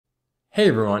Hey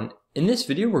everyone, in this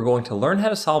video we're going to learn how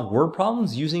to solve word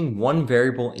problems using one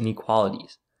variable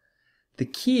inequalities. The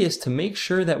key is to make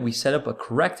sure that we set up a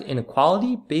correct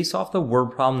inequality based off the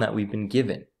word problem that we've been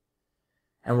given.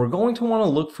 And we're going to want to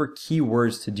look for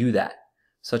keywords to do that,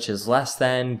 such as less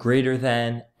than, greater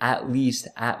than, at least,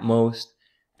 at most,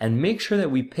 and make sure that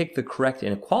we pick the correct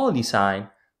inequality sign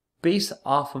based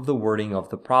off of the wording of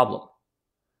the problem.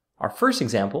 Our first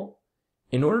example,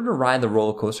 in order to ride the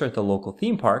roller coaster at the local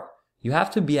theme park, you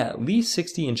have to be at least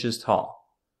 60 inches tall.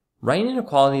 Write an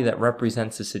inequality that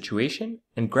represents the situation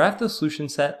and graph the solution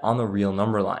set on the real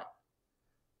number line.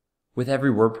 With every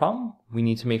word problem, we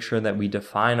need to make sure that we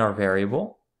define our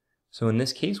variable. So in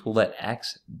this case, we'll let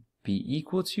x be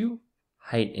equal to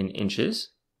height in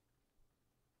inches.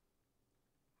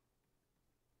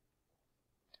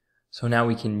 So now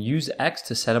we can use x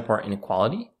to set up our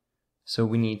inequality. So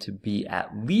we need to be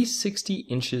at least 60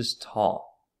 inches tall.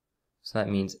 So that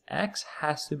means x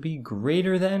has to be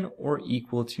greater than or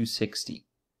equal to 60.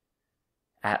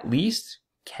 At least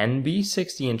can be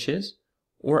 60 inches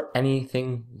or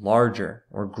anything larger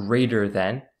or greater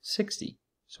than 60.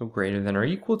 So greater than or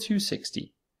equal to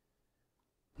 60.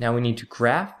 Now we need to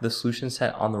graph the solution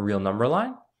set on the real number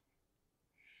line.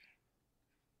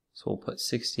 So we'll put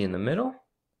 60 in the middle,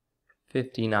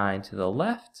 59 to the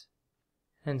left,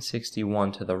 and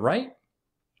 61 to the right.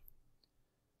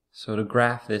 So to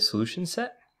graph this solution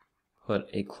set, put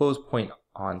a close point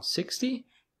on 60,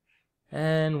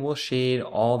 and we'll shade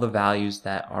all the values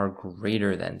that are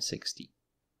greater than 60.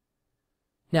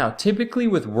 Now, typically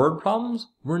with word problems,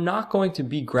 we're not going to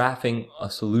be graphing a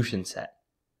solution set.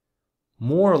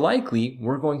 More likely,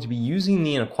 we're going to be using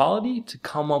the inequality to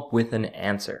come up with an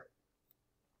answer.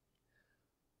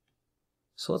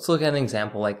 So let's look at an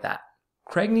example like that.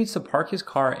 Craig needs to park his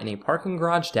car in a parking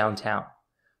garage downtown.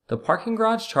 The parking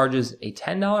garage charges a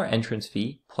 $10 entrance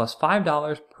fee plus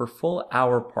 $5 per full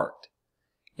hour parked.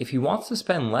 If he wants to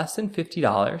spend less than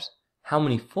 $50, how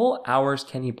many full hours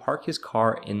can he park his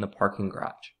car in the parking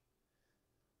garage?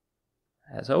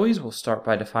 As always, we'll start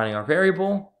by defining our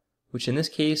variable, which in this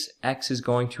case, x is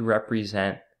going to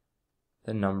represent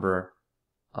the number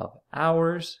of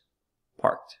hours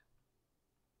parked.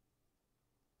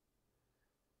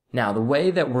 Now, the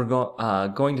way that we're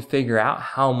going to figure out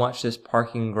how much this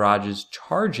parking garage is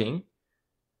charging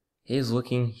is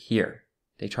looking here.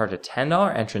 They charge a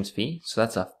 $10 entrance fee, so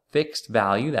that's a fixed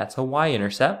value, that's a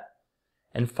y-intercept,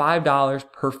 and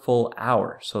 $5 per full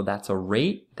hour, so that's a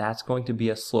rate, that's going to be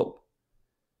a slope.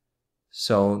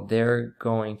 So they're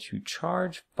going to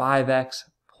charge 5x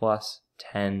plus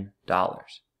 $10.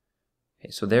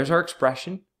 Okay, so there's our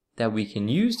expression that we can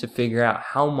use to figure out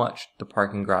how much the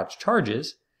parking garage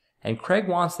charges. And Craig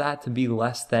wants that to be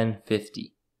less than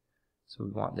 50. So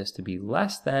we want this to be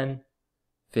less than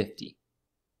 50.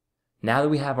 Now that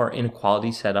we have our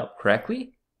inequality set up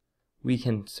correctly, we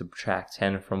can subtract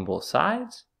 10 from both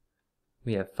sides.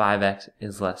 We have 5x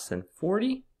is less than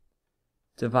 40.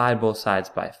 Divide both sides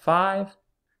by 5.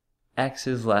 X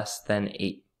is less than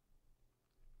 8.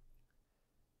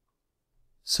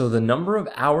 So the number of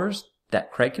hours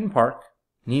that Craig can park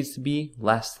needs to be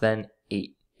less than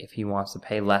 8. If he wants to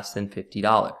pay less than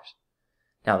 $50.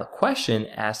 Now the question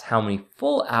asks how many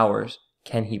full hours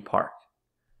can he park.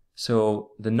 So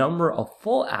the number of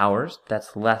full hours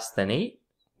that's less than 8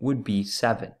 would be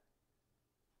 7.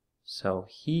 So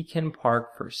he can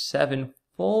park for 7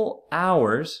 full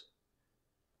hours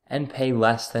and pay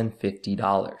less than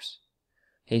 $50.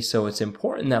 Okay, so it's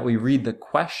important that we read the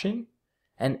question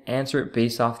and answer it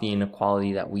based off the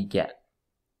inequality that we get.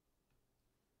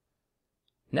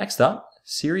 Next up,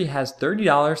 Siri has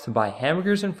 $30 to buy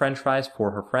hamburgers and french fries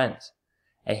for her friends.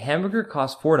 A hamburger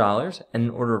costs $4 and an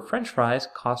order of french fries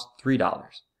costs $3.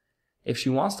 If she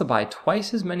wants to buy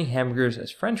twice as many hamburgers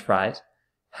as french fries,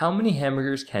 how many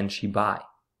hamburgers can she buy?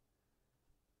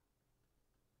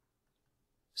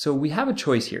 So we have a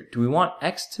choice here. Do we want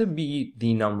x to be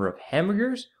the number of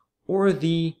hamburgers or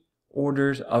the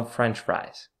orders of french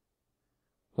fries?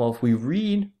 Well, if we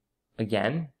read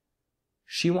again,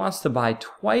 she wants to buy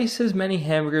twice as many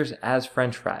hamburgers as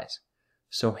french fries.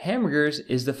 So hamburgers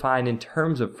is defined in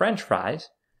terms of french fries.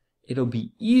 It'll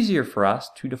be easier for us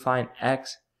to define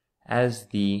x as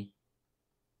the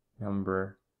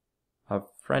number of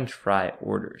french fry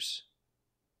orders.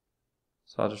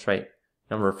 So I'll just write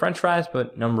number of french fries,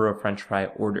 but number of french fry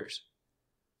orders.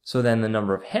 So then the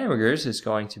number of hamburgers is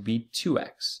going to be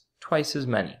 2x, twice as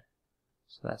many.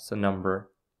 So that's the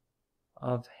number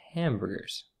of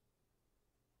hamburgers.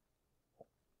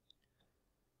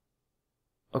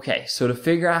 Okay, so to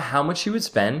figure out how much she would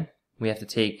spend, we have to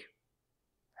take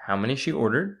how many she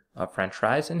ordered of french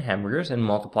fries and hamburgers and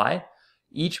multiply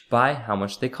each by how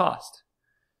much they cost.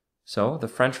 So the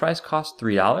French fries cost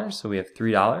 $3, so we have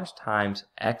 $3 times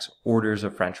X orders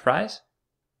of French fries.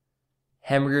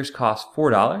 Hamburgers cost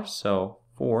 $4, so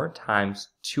 4 times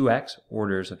 2X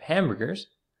orders of hamburgers.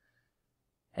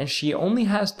 And she only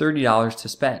has $30 to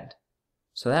spend.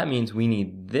 So that means we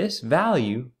need this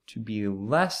value to be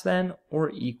less than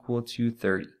or equal to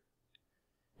 30.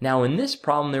 Now in this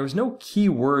problem, there was no key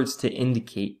words to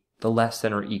indicate the less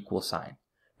than or equal sign.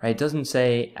 Right? It doesn't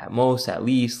say at most, at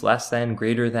least, less than,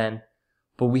 greater than.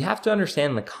 But we have to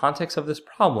understand the context of this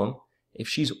problem. If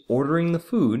she's ordering the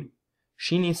food,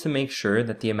 she needs to make sure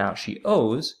that the amount she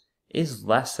owes is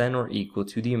less than or equal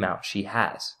to the amount she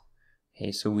has.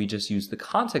 Okay, so we just use the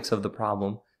context of the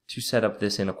problem to set up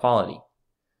this inequality.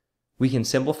 We can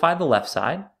simplify the left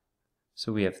side.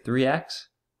 So we have 3x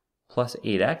plus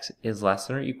 8x is less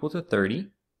than or equal to 30.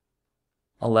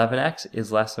 11x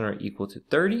is less than or equal to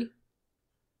 30.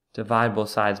 Divide both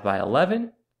sides by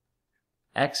 11.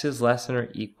 X is less than or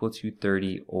equal to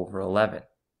 30 over 11.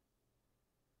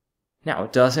 Now,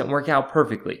 it doesn't work out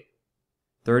perfectly.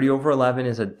 30 over 11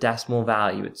 is a decimal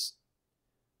value. It's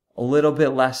a little bit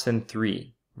less than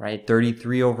 3, right?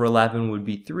 33 over 11 would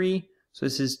be 3. So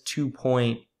this is 2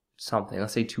 point something.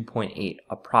 Let's say 2.8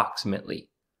 approximately.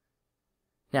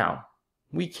 Now,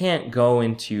 we can't go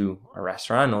into a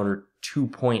restaurant and order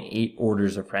 2.8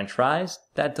 orders of French fries.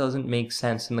 That doesn't make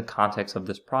sense in the context of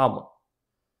this problem.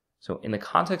 So in the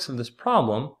context of this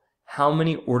problem, how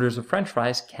many orders of French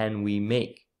fries can we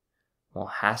make? Well,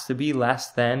 it has to be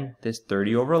less than this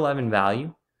 30 over 11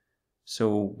 value.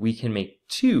 So we can make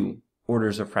 2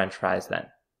 orders of French fries then.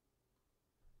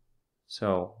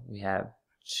 So we have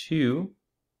 2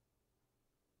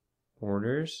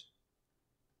 orders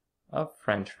of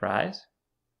French fries,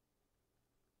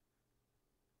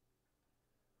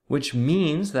 which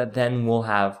means that then we'll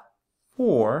have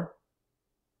 4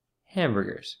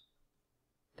 hamburgers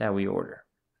that we order.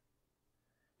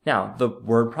 Now, the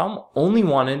word problem only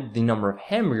wanted the number of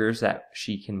hamburgers that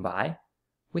she can buy.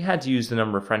 We had to use the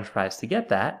number of French fries to get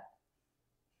that,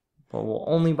 but we'll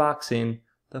only box in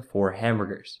the 4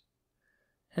 hamburgers.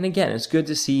 And again, it's good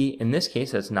to see in this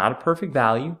case that's not a perfect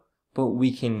value, but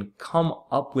we can come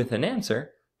up with an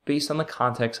answer based on the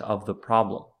context of the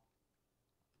problem.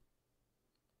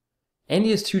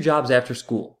 Andy has 2 jobs after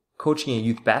school, coaching a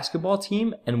youth basketball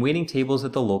team and waiting tables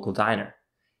at the local diner.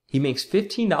 He makes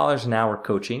 $15 an hour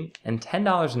coaching and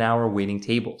 $10 an hour waiting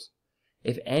tables.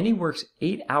 If Andy works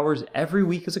 8 hours every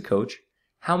week as a coach,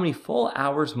 how many full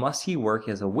hours must he work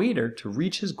as a waiter to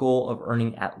reach his goal of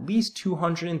earning at least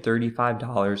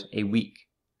 $235 a week?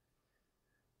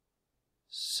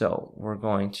 So we're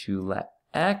going to let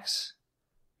X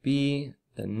be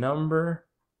the number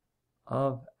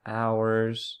of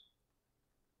hours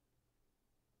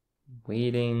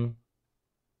waiting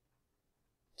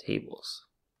tables.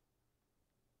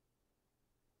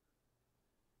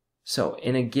 So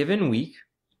in a given week,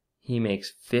 he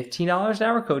makes $15 an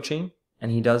hour coaching,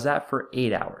 and he does that for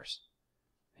 8 hours.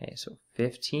 Okay, so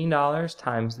 $15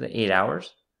 times the 8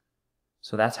 hours.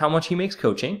 So that's how much he makes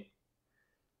coaching.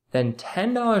 Then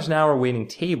 $10 an hour waiting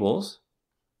tables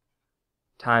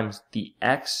times the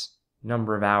X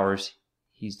number of hours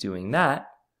he's doing that.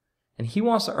 And he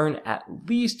wants to earn at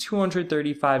least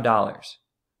 $235.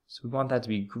 So we want that to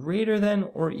be greater than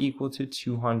or equal to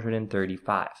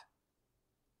 235.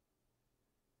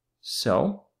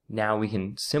 So now we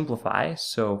can simplify.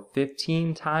 So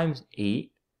 15 times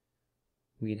 8,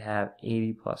 we'd have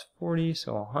 80 plus 40,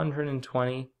 so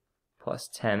 120 plus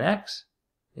 10x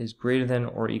is greater than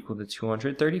or equal to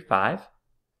 235.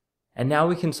 And now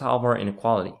we can solve our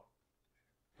inequality.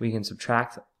 We can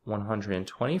subtract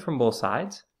 120 from both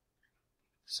sides.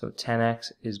 So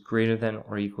 10x is greater than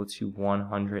or equal to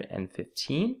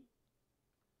 115.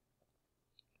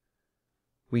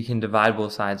 We can divide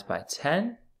both sides by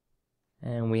 10.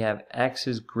 And we have x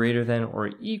is greater than or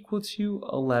equal to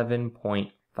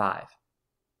 11.5.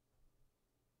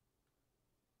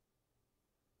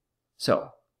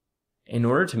 So, in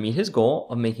order to meet his goal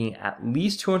of making at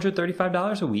least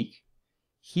 $235 a week,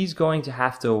 he's going to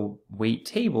have to wait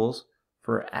tables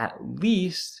for at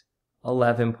least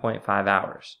 11.5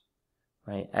 hours.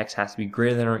 Right? X has to be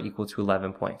greater than or equal to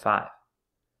 11.5.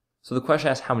 So the question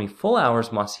asks, how many full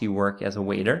hours must he work as a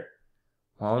waiter?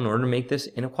 Well, in order to make this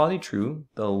inequality true,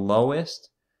 the lowest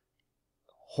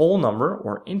whole number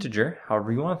or integer,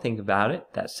 however you want to think about it,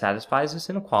 that satisfies this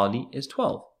inequality is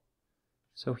 12.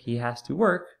 So he has to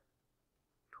work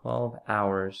 12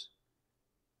 hours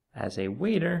as a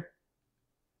waiter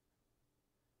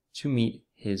to meet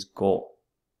his goal.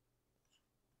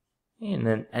 And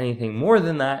then anything more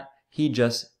than that, he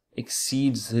just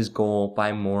exceeds his goal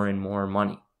by more and more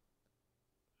money.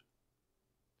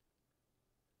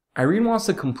 Irene wants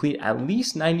to complete at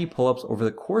least 90 pull-ups over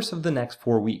the course of the next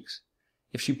 4 weeks.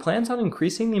 If she plans on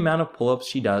increasing the amount of pull-ups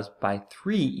she does by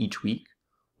 3 each week,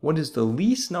 what is the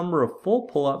least number of full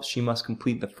pull-ups she must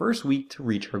complete the first week to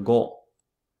reach her goal?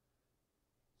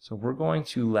 So we're going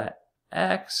to let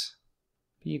x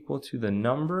be equal to the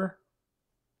number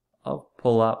of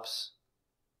pull-ups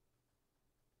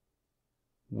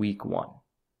week 1.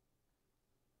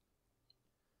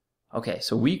 Okay,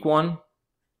 so week 1,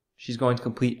 she's going to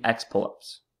complete x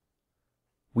pull-ups.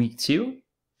 Week 2,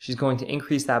 she's going to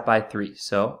increase that by 3,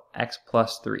 so x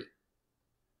plus 3.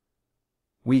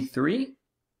 Week 3,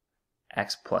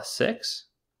 x plus 6.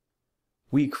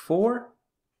 Week 4,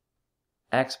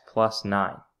 x plus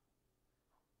 9.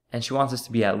 And she wants this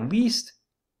to be at least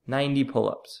 90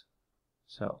 pull-ups.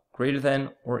 So greater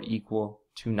than or equal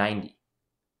to 90.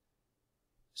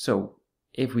 So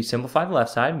if we simplify the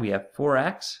left side, we have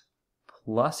 4x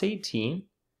plus 18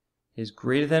 is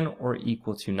greater than or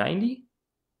equal to 90.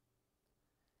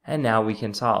 And now we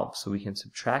can solve. So we can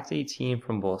subtract 18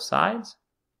 from both sides.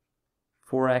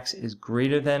 4x is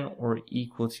greater than or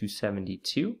equal to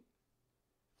 72.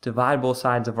 Divide both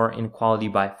sides of our inequality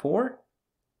by 4.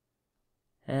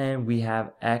 And we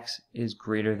have x is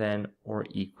greater than or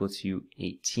equal to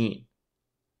 18.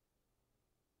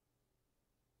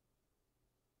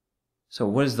 So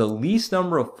what is the least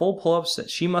number of full pull-ups that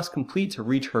she must complete to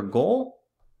reach her goal?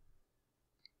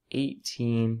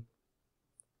 18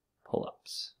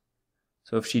 pull-ups.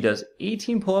 So if she does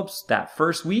 18 pull-ups that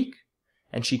first week,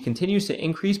 and she continues to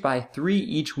increase by 3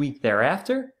 each week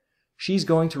thereafter, she's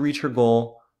going to reach her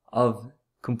goal of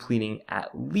completing at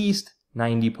least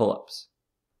 90 pull-ups.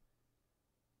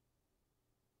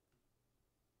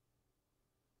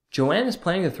 Joanne is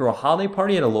planning to throw a holiday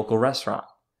party at a local restaurant.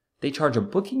 They charge a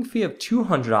booking fee of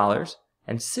 $200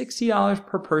 and $60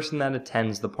 per person that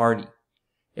attends the party.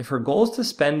 If her goal is to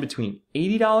spend between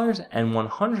 $80 and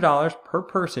 $100 per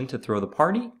person to throw the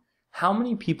party, how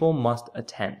many people must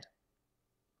attend?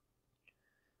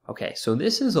 Okay, so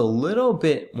this is a little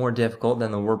bit more difficult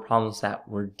than the word problems that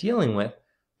we're dealing with,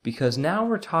 because now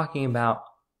we're talking about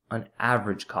an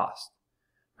average cost,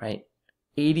 right?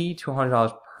 $80 to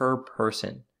 $100 per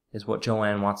person is what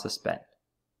Joanne wants to spend.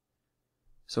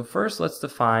 So first, let's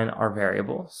define our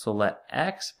variable. So let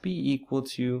x be equal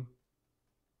to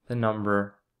the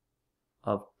number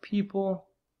of people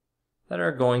that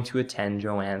are going to attend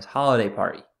Joanne's holiday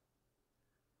party.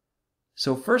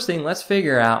 So first thing, let's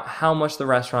figure out how much the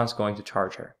restaurant's going to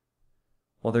charge her.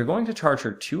 Well, they're going to charge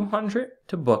her $200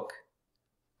 to book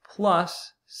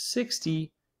plus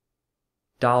 $60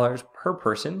 per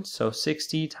person, so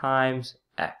 60 times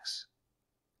x.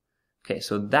 Okay,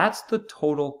 so that's the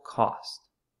total cost.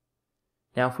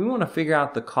 Now, if we want to figure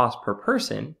out the cost per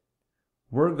person,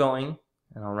 we're going,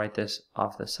 and I'll write this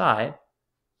off the side,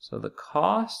 so the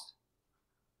cost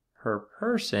per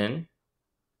person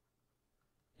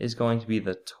is going to be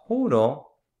the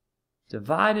total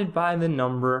divided by the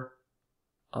number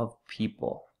of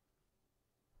people.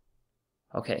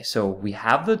 Okay, so we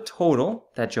have the total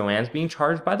that Joanne's being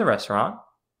charged by the restaurant.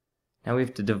 Now we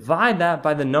have to divide that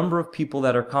by the number of people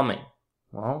that are coming.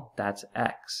 Well, that's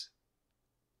x.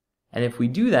 And if we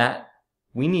do that,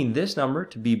 we need this number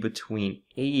to be between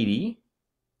 80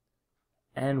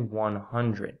 and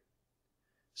 100.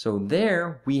 So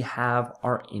there we have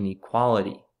our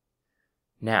inequality.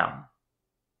 Now,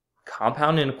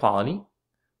 compound inequality,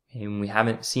 and we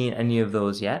haven't seen any of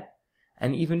those yet,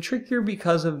 and even trickier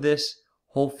because of this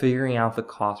whole figuring out the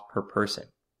cost per person.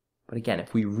 But again,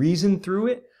 if we reason through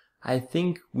it, I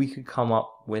think we could come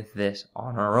up with this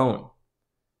on our own.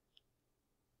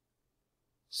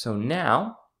 So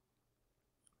now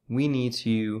we need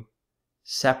to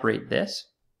separate this.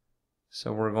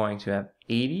 So we're going to have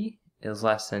 80 is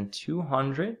less than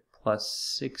 200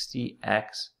 plus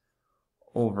 60x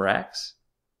over x,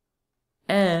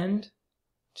 and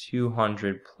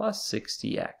 200 plus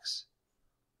 60x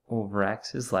over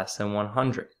x is less than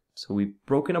 100. So we've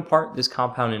broken apart this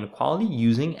compound inequality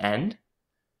using and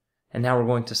now we're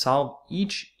going to solve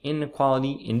each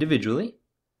inequality individually.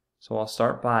 So I'll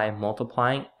start by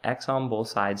multiplying x on both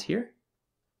sides here.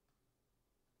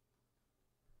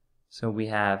 So we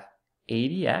have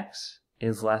 80x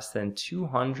is less than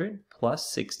 200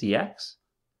 plus 60x.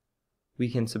 We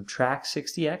can subtract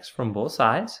 60x from both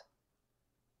sides.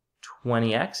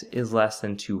 20x is less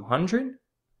than 200.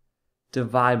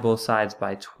 Divide both sides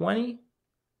by 20.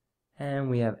 And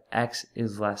we have x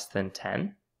is less than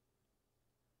 10.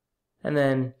 And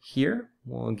then here,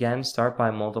 we'll again start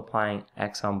by multiplying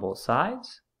x on both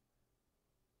sides.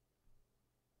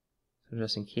 So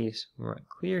just in case we weren't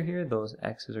clear here, those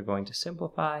x's are going to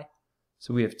simplify.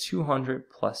 So we have 200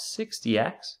 plus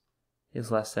 60x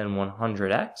is less than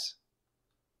 100x.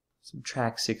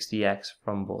 Subtract 60x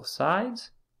from both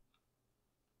sides.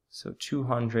 So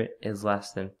 200 is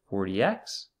less than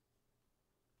 40x.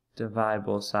 Divide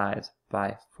both sides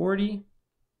by 40.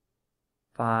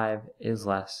 5 is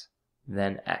less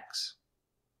than x.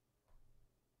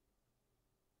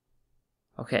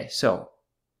 Okay, so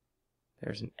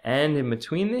there's an and in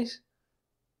between these.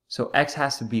 So x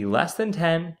has to be less than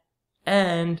 10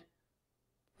 and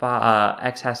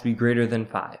x has to be greater than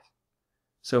 5.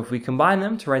 So if we combine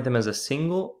them to write them as a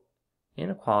single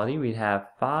inequality, we'd have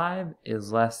 5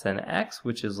 is less than x,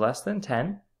 which is less than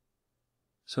 10.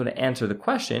 So to answer the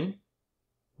question,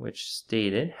 which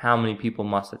stated how many people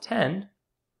must attend,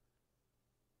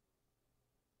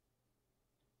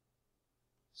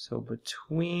 so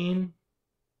between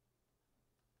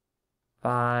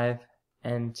 5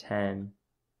 and 10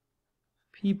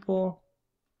 people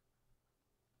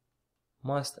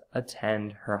must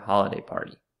attend her holiday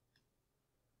party.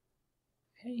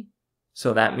 Okay,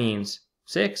 so that means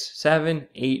 6, 7,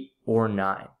 8, or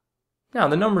 9. Now,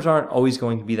 the numbers aren't always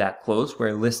going to be that close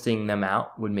where listing them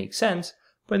out would make sense,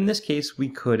 but in this case, we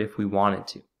could if we wanted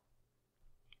to.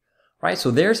 Right,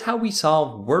 so there's how we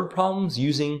solve word problems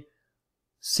using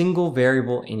single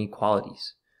variable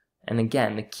inequalities. And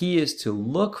again, the key is to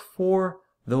look for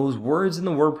those words in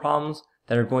the word problems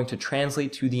that are going to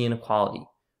translate to the inequality,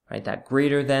 right? That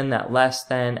greater than, that less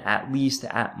than, at least,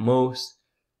 at most.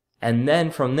 And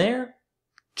then from there,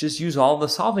 just use all the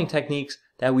solving techniques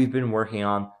that we've been working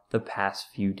on the past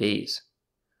few days.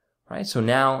 Right? So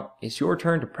now it's your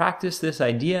turn to practice this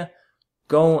idea.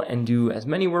 Go and do as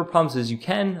many word problems as you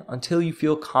can until you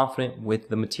feel confident with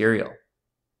the material.